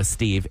don't know a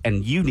Steve,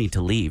 and you need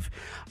to leave.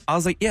 I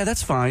was like, yeah,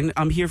 that's fine.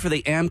 I'm here for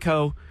the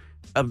Amco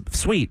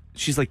suite.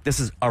 She's like, this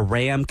is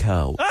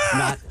Aramco,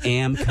 not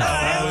Amco.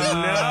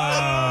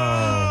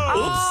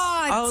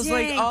 Oh, I was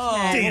like, dang,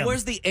 oh, Ken. well,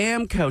 where's the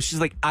Amco? She's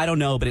like, I don't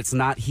know, but it's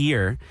not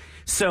here.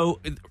 So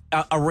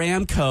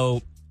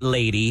Aramco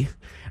lady,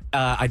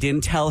 I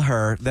didn't tell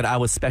her that I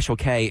was Special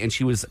K, and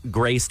she was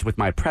graced with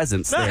my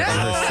presence there in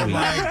her suite.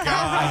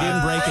 I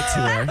didn't break it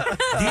to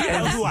her. You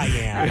know who I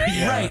am.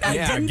 Right, I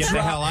Yeah, didn't get the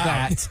drop hell out.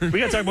 that. We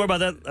got to talk more about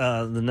that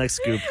the next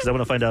scoop, because I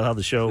want to find out how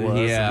the show was.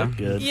 Yeah. It looked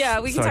good. Yeah,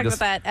 we can So I talk just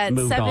about that at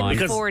moved on.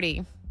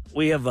 7:40.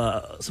 We have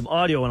some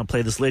audio I want to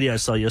play. This lady I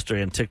saw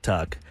yesterday on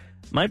TikTok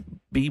might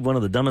be one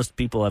of the dumbest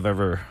people I've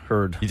ever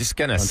heard. You're just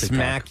going to on TikTok.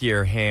 smack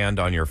your hand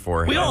on your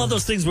forehead. We all have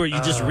those things where you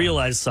just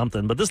realize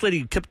something, but this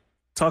lady kept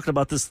talking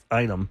about this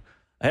item.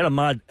 I had a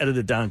mod edit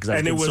it down because I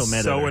And it was was so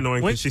mad so at her.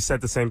 annoying Wait- because she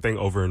said the same thing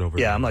over and over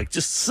Yeah, again. I'm like,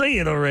 just say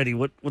it already.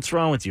 What's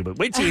wrong with you? But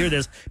wait till you hear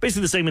this.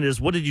 Basically, the segment is,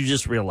 what did you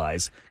just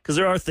realize? Because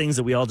there are things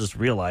that we all just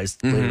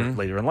realized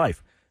later in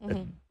life that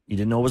you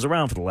didn't know was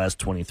around for the last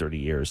 20, 30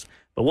 years.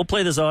 But we'll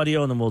play this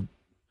audio and then we'll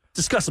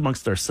discuss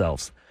amongst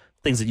ourselves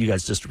things that you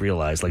guys just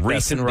realized, like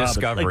Recent Baskin Robbins.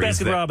 discoveries Like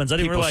Baskin that Robbins. I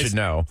didn't people realize should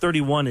know.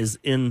 31 is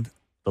in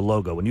the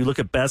logo. When you look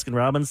at Baskin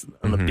Robbins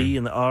on the B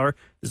and the R,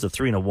 there's a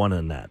 3 and a 1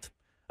 in that.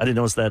 I didn't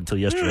notice that until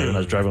yesterday when I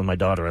was driving with my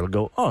daughter. I would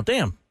go, oh,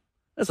 damn,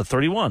 that's a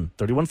 31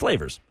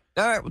 flavors.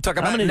 All right, we'll talk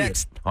I'm about an it idiot.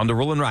 next on the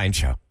Rule and Ryan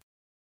Show.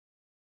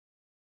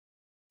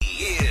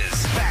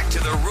 Is back to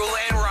the Rule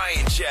and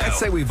Ryan Show. I'd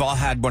say we've all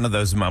had one of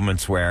those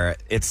moments where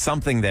it's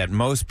something that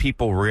most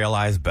people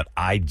realize, but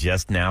I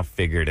just now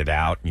figured it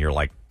out, and you're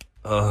like,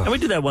 And we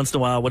do that once in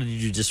a while. What did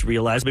you just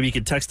realize? Maybe you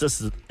could text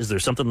us. Is there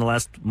something in the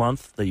last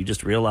month that you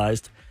just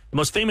realized? The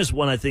most famous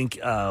one, I think,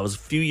 was a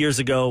few years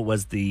ago,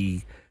 was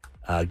the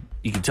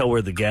you can tell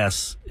where the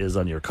gas is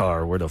on your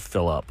car, where to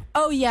fill up.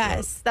 Oh,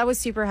 yes. That was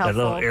super That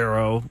helpful. little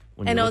arrow.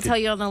 When And you it'll look tell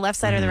at- you on the left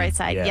side or the right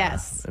side. Yeah.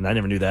 Yes. And I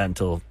never knew that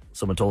until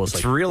someone told us.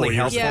 it's like really 4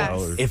 years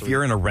helpful ago or if 3.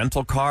 you're in a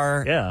rental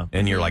car Yeah.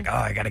 and you're like, oh,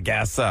 I got to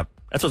gas up.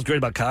 That's what's great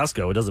about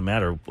Costco. It doesn't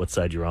matter what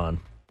side you're on.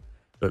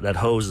 That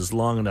hose is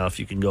long enough.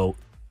 You can go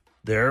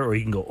there, or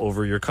you can go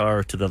over your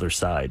car to the other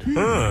side.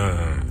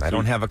 I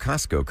don't have a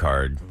Costco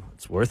card.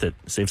 It's worth it.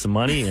 Save some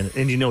money,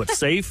 and you know it's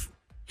safe.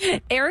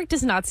 Eric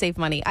does not save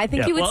money. I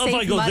think Yeah, he would well, if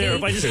save I go money there,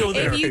 if I just go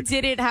there. if you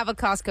didn't have a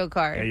Costco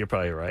card. Yeah, you're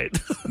probably right.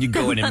 You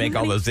go in and make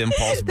all those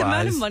impulse The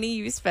amount buys. of money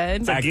you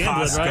spend. At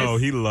gambling, Costco, right?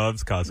 he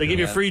loves Costco. They give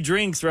you free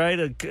drinks, right?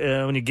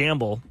 When you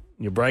gamble.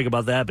 You brag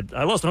about that, but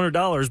I lost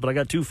 $100, but I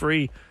got 2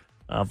 free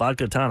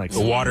vodka tonics.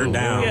 Watered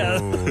down. Yeah,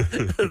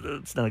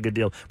 it's not a good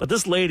deal. But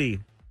this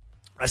lady,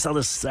 I saw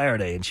this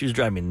Saturday, and she was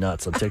driving me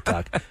nuts on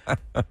TikTok,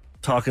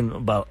 talking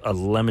about a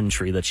lemon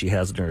tree that she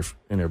has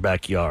in her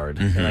backyard.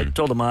 And I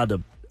told Ahmad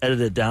to edit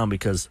it down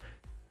because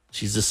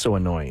she's just so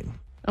annoying.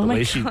 Oh The my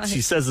way God.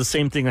 she says the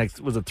same thing, like,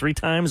 was it 3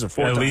 times or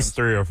 4 At times? least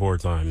 3 or 4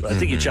 times. I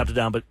think you chopped it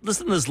down. But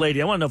listen to this lady.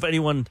 I want to know if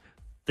anyone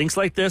thinks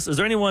like this. Is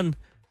there anyone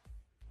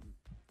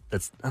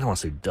that's, I don't want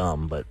to say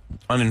dumb, but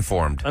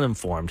Uninformed.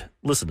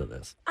 Listen to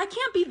this. I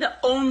can't be the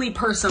only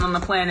person on the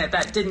planet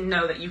that didn't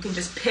know that you can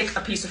just pick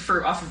a piece of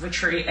fruit off of a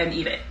tree and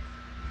eat it.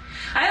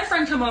 I had a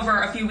friend come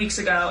over a few weeks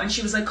ago and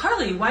she was like,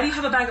 Carly, why do you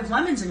have a bag of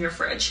lemons in your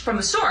fridge from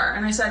the store?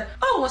 And I said,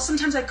 oh, well,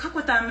 sometimes I cook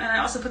with them and I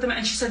also put them in.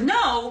 And she said,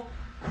 no,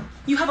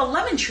 you have a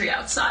lemon tree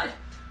outside.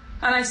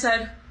 And I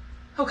said,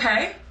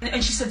 okay.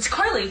 And she said,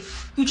 Carly,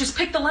 you just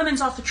pick the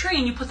lemons off the tree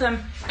and you put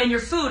them in your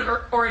food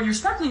or in your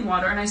sparkling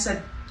water. And I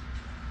said,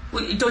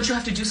 well, don't you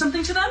have to do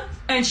something to them?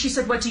 And she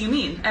said, what do you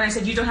mean? And I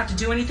said, you don't have to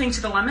do anything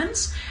to the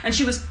lemons? And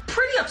she was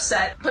pretty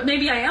upset, but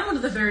maybe I am one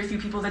of the very few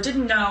people that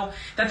didn't know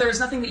that there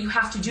is nothing that you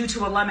have to do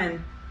to a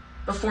lemon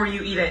before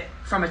you eat it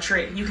from a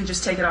tree. You can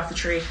just take it off the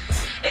tree.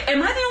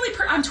 Am I the only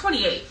person? I'm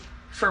 28,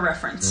 for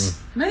reference.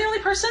 Am I the only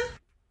person?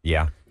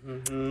 Yeah.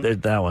 There's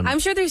that one. I'm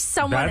sure there's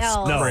someone That's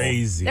else.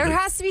 crazy. There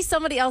has to be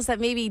somebody else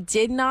that maybe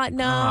did not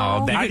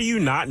know. Oh, How do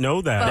you not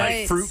know that? But-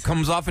 That fruit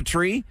comes off a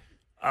tree?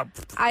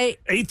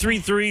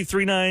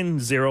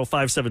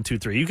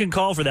 833-390-5723. You can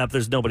call for that, but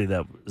there's nobody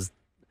that is.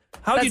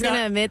 How do That's you going to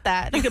not? admit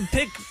that. You can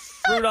pick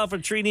fruit off a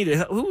tree and eat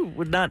it. Who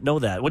would not know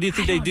that? What do you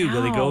think they do?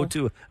 Do they go know.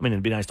 to? I mean,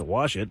 it'd be nice to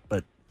wash it,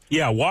 but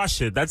Yeah,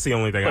 wash it. That's the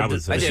only thing I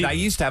would say. I did. I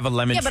used to have a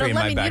lemon Yeah, but tree a in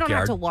my lemon you don't have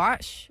backyard. to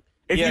wash.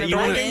 If Yeah, you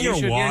throw it in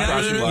your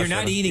water, You're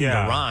not eating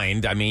Yeah. the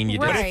rind. I mean, you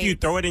Right. But if you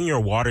throw it in your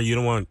water, you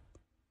don't want,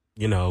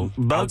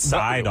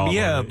 outside all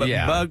yeah, of it. but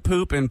Yeah. bug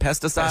poop and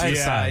pesticides.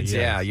 Pesticides, Yeah,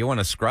 yeah. yes. You want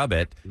to scrub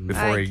it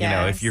before, I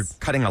if you're guess.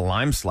 cutting a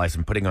lime slice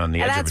and putting it on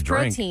the And edge of that's a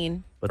drink.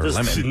 protein. but Or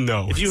this lemon.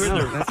 No. If you heard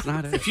No, the that's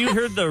not it. if you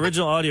heard the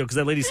original audio, because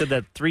that lady said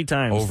that 3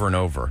 times Over and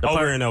over. The Over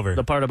part- and over.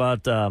 The part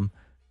about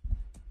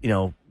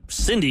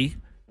Cindy.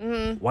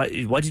 Mm-hmm. Why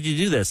did you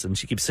do this? And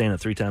she keeps saying it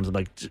 3 times. I'm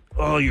like,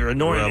 oh, you're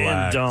annoying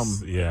Relax. and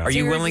dumb. Yeah. Are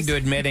you So you're willing just- to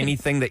admit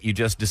anything that you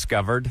just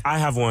discovered? I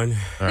have one.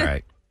 All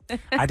right.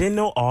 I didn't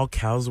know all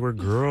cows were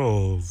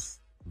girls.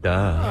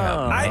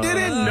 Duh. I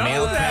didn't know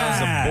Male that.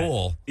 cow's a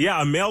bull.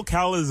 Yeah, a male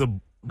cow is a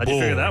bull. How'd you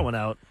figure that one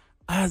out?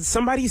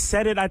 Somebody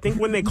said it, I think,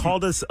 when they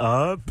called us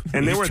up,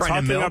 and they He were was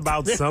trying to talking melt.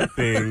 about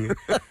something.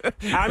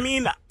 I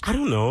mean, I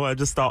don't know. I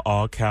just thought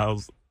all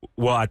cows.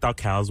 Well, I thought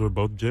cows were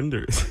both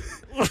genders.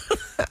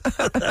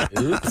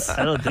 Oops.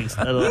 I don't think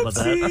so. I don't know about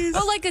that. Oopsies.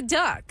 Oh, like a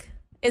duck.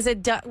 Is a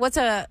duck? What's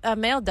a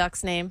male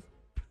duck's name?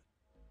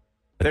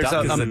 A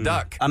duck is a, a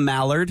duck. a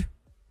mallard.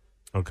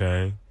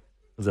 Okay.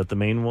 Is that the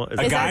main one?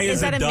 A Is guy that- is is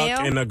a that a duck male?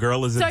 and a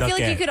girl is a So I duckette. feel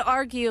like you could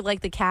argue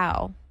like the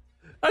cow.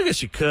 I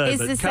guess you could, Is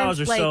but the cows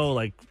sense, are so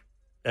like-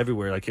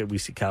 everywhere. Like we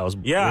see cows.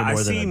 Yeah, way I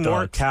more see than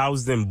more ducks.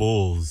 cows than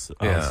bulls.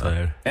 I'll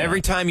say.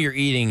 Every time you're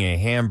eating a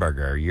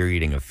hamburger, you're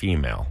eating a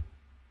female.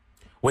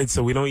 Wait,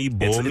 so we don't eat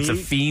bull It's a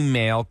meat?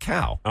 female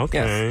cow.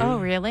 Okay. Oh,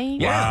 really?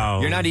 Yeah.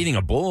 Wow. You're not eating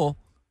a bull.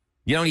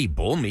 You don't eat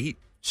bull meat.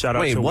 Shout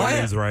out Wait, to what?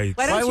 women's rights.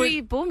 Why don't Why you would-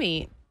 eat bull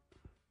meat?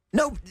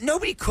 No,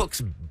 nobody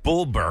cooks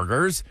bull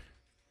burgers.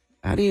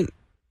 I didn't.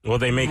 Well,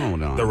 they make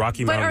Hold on. the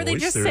Rocky But Mountain are they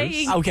just oysters.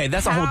 saying? Okay,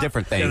 that's a whole cow-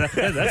 different thing.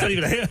 That's not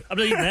even. I'm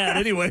not eating that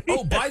anyway.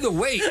 Oh, by the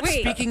way,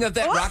 Wait. speaking of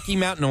that Rocky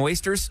Mountain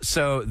oysters,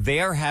 so they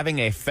are having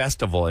a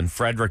festival in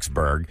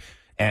Fredericksburg,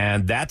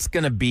 and that's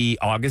going to be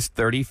August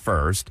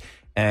 31st.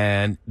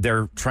 And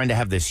they're trying to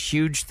have this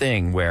huge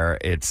thing where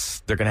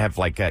they're going to have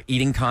like a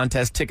eating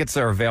contest. Tickets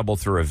are available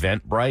through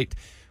Eventbrite.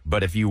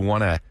 But if you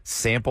want to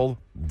sample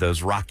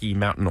those Rocky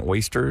Mountain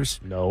oysters,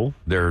 No,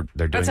 they're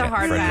doing That's a that in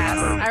hard pass.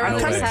 Fredericksburg. I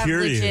rather I'm just have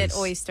curious. legit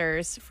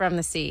oysters from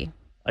the sea.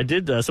 I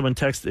did. Someone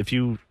text if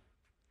you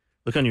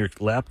look on your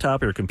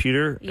laptop or your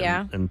computer.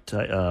 Yeah. And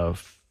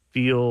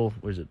feel.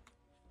 Where's it?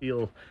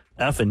 Feel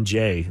F and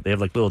J. They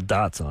have like little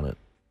dots on it.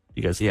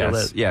 You guys feel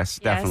Yes, that? yes,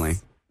 definitely.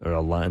 Yes. Or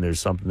a line. There's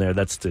something there.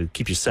 That's to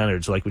keep you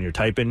centered. So like when you're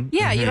typing.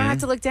 Yeah, you don't have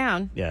to look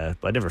down. Yeah,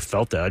 but I never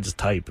felt that. I just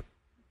type.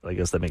 I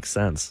guess that makes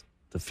sense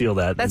to feel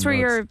that. That's in where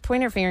notes. your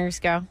pointer fingers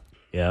go.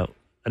 Yeah,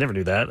 I never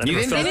knew that. I You never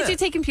didn't felt know Didn't you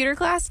take computer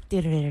class?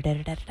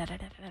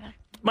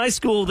 My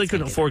school, they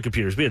couldn't afford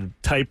computers. We had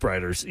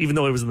typewriters, even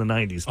though it was in the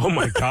 90s. Oh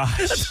my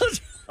gosh.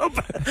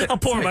 How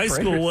poor my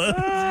school was.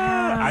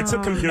 I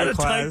took I computer had a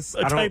class.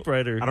 a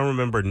typewriter. I don't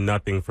remember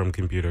nothing from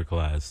computer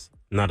class.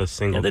 Not a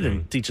single Yeah, they thing.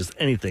 didn't teach us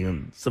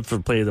anything except for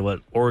play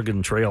the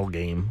Oregon Trail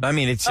game. I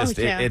mean, it's just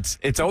yeah. it's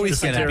always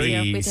Just going to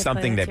material. We be did play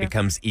something that that too.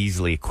 becomes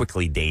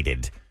quickly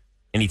dated.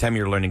 Anytime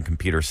you're learning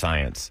computer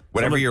science,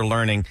 whatever you're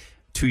learning,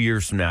 2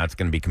 years from now, it's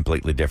going to be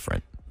completely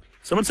different.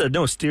 Someone said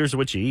no. Steers are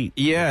what you eat.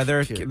 Yeah,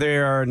 they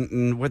are.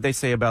 What they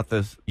say about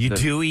the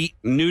do eat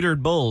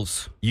neutered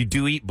bulls. You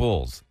do eat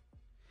bulls.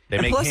 They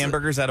And make plus,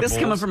 hamburgers out of bulls.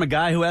 This coming from a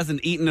guy who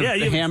hasn't eaten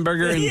a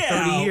hamburger in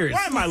 30 years.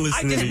 Why am I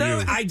listening to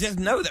you? I just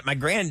know that my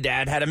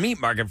granddad had a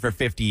meat market for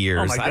 50 years.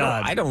 Oh, my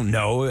God. I don't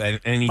know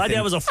anything. My dad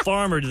was a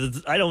farmer.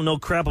 I don't know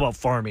crap about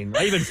farming.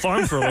 I even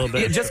farmed for a little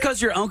bit. Yeah, just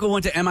because your uncle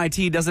went to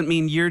MIT doesn't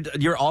mean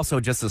you're also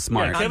just as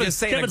smart. I'm just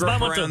saying I grew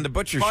up around the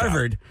butcher shop.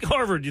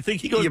 Harvard. You think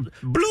he goes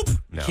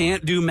bloop? No.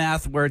 Can't do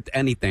math worth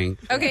anything.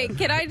 Okay,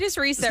 can I just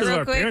reset real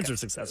our quick? parents are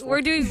successful.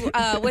 We're doing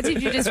what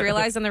did you just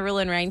realize on the Rule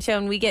and Ryan show?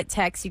 And we get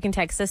texts. You can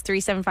text us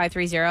 37530,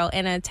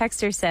 and a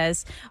texter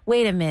says,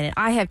 "Wait a minute,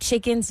 I have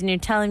chickens, and you're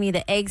telling me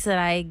the eggs that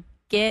I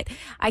get,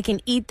 I can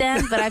eat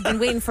them, but I've been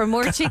waiting for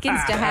more chickens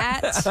to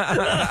hatch."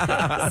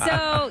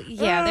 So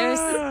yeah, there's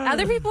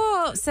other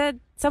people said.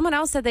 Someone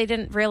else said they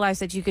didn't realize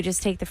that you could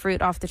just take the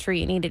fruit off the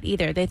tree and eat it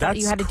either. They thought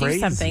you had to do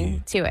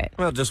something to it.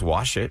 Well, just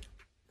wash it.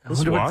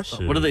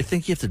 What do they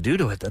think you have to do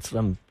to it? That's what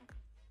I'm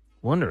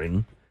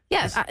wondering.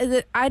 Yes,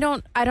 I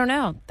don't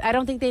know. I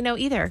don't think they know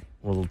either.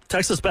 Well,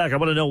 text us back. I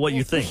want to know what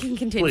you think. We can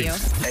continue.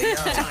 Please. And now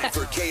time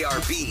for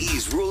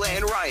KRBE's Rule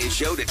and Ryan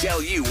Show to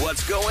tell you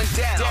what's going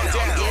down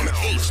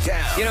in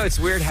H-Town. You know, it's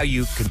weird how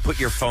you can put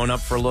your phone up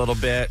for a little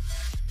bit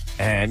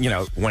and,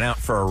 went out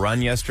for a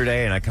run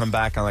yesterday and I come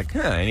back, I'm like,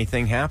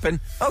 anything happen?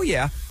 Oh,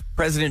 yeah.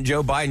 President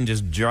Joe Biden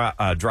just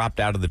dropped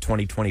out of the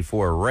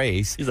 2024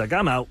 race. He's like,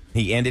 I'm out.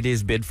 He ended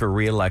his bid for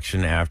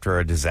re-election after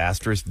a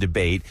disastrous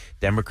debate.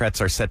 Democrats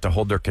are set to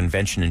hold their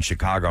convention in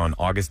Chicago on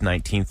August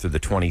 19th through the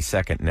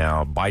 22nd.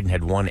 Now, Biden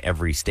had won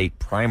every state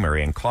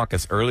primary and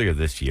caucus earlier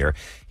this year.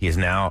 He is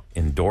now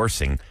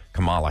endorsing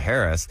Kamala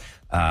Harris,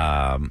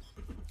 and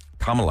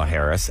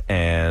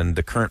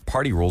the current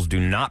party rules do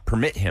not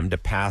permit him to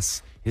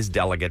pass his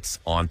delegates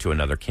on to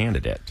another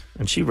candidate.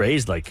 And she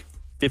raised like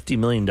 $50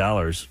 million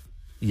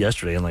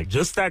yesterday in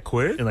just that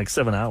quick? In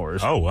 7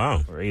 hours. Oh,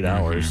 wow. Or 8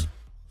 hours.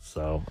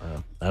 So,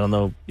 I don't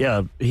know.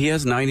 Yeah. He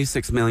has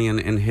 $96 million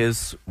in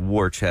his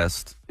war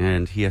chest,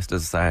 and he has to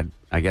decide,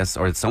 I guess,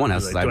 or someone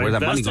has to decide where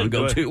that money going to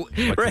go to.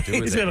 Right.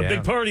 He's got a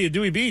big party at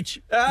Dewey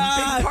Beach. Big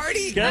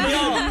party.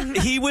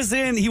 He was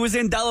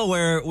in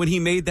Delaware when he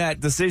made that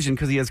decision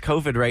because he has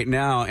COVID right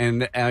now,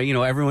 and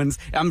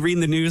I'm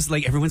reading the news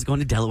like everyone's going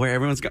to Delaware.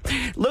 Everyone's going.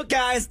 Look,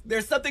 guys,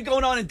 there's something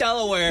going on in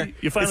Delaware.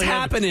 You finally it's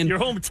happening. Your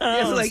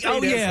hometown. It's like,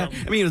 oh yeah.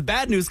 I mean, it was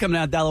bad news coming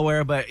out of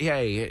Delaware, but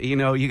hey, you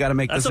got to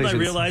make That's decisions. That's what I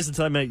realized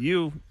until I met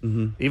you.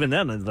 Mm-hmm. Even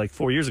then, like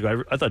 4 years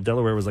ago, I thought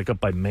Delaware was like up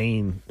by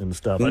Maine and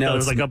stuff. I thought it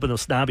was like up in the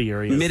snobby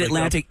area.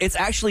 Mid-Atlantic. It's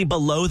actually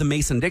below the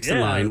Mason-Dixon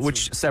line,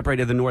 which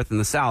separated the North and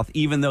the South,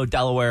 even though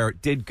Delaware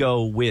did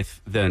go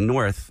with the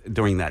North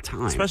during that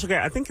time. Special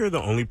guy, I think you're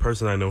the only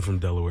person I know from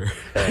Delaware.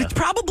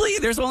 Probably.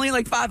 There's only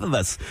like 5 of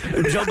us.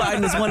 Joe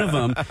Biden is one of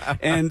them.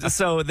 And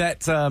so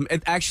that,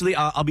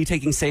 I'll be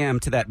taking Sam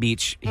to that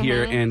beach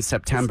here in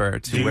September.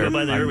 Do you go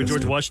by there where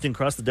George Washington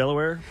crossed the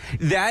Delaware?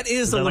 That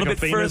is a little bit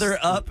further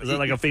up. Is that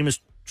like a famous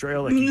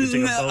trail? Like you can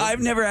take a boat? I've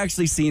never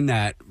actually seen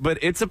that, but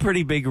it's a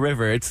pretty big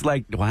river. It's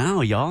like,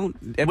 wow, y'all.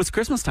 It was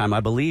Christmas time,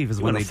 I believe,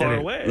 is when they did it.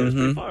 Away. It's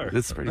pretty far.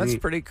 That's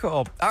pretty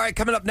cool. All right,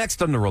 coming up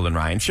next on the Roll and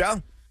Ryan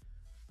Show.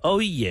 Oh,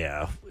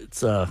 yeah.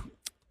 It's where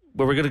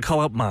we're going to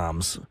call out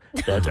moms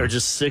that are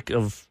just sick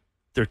of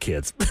their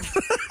kids.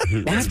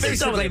 That's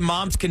basically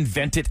moms can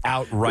vent it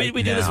out right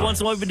we now. do this once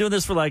in a while. We've been doing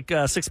this for like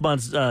 6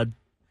 months.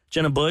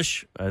 Jenna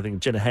Bush, I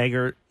think Jenna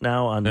Hager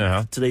now on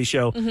today's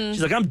show. Mm-hmm.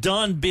 She's like, I'm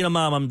done being a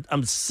mom.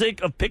 I'm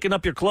sick of picking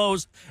up your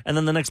clothes, and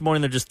then the next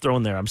morning they're just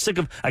thrown there. I'm sick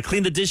of, I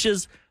clean the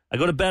dishes, I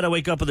go to bed, I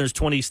wake up, and there's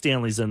 20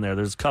 Stanleys in there.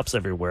 There's cups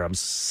everywhere. I'm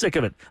sick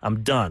of it.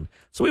 I'm done.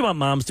 So we want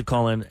moms to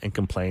call in and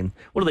complain.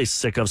 What are they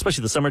sick of?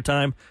 Especially the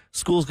summertime.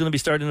 School's going to be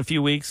starting in a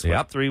few weeks. Yep.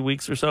 What, 3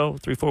 weeks or so?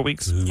 3-4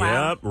 weeks?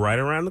 Wow. Yep, right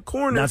around the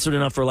corner. Not soon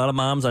enough for a lot of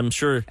moms. I'm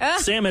sure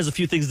Sam has a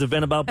few things to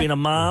vent about being a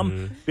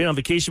mom, being on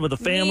vacation with a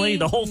family,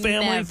 the whole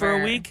family for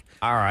a week.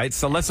 All right,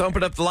 so let's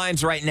open up the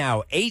lines right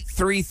now.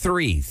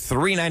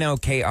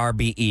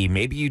 833-390-KRBE.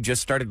 Maybe you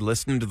just started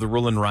listening to the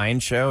Rule and Ryan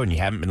Show and you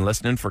haven't been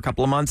listening for a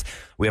couple of months.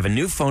 We have a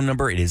new phone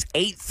number. It is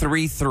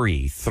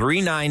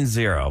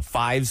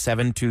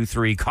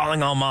 833-390-5723.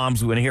 Calling all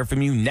moms. We want to hear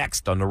from you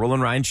next on the Rule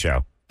and Ryan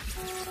Show.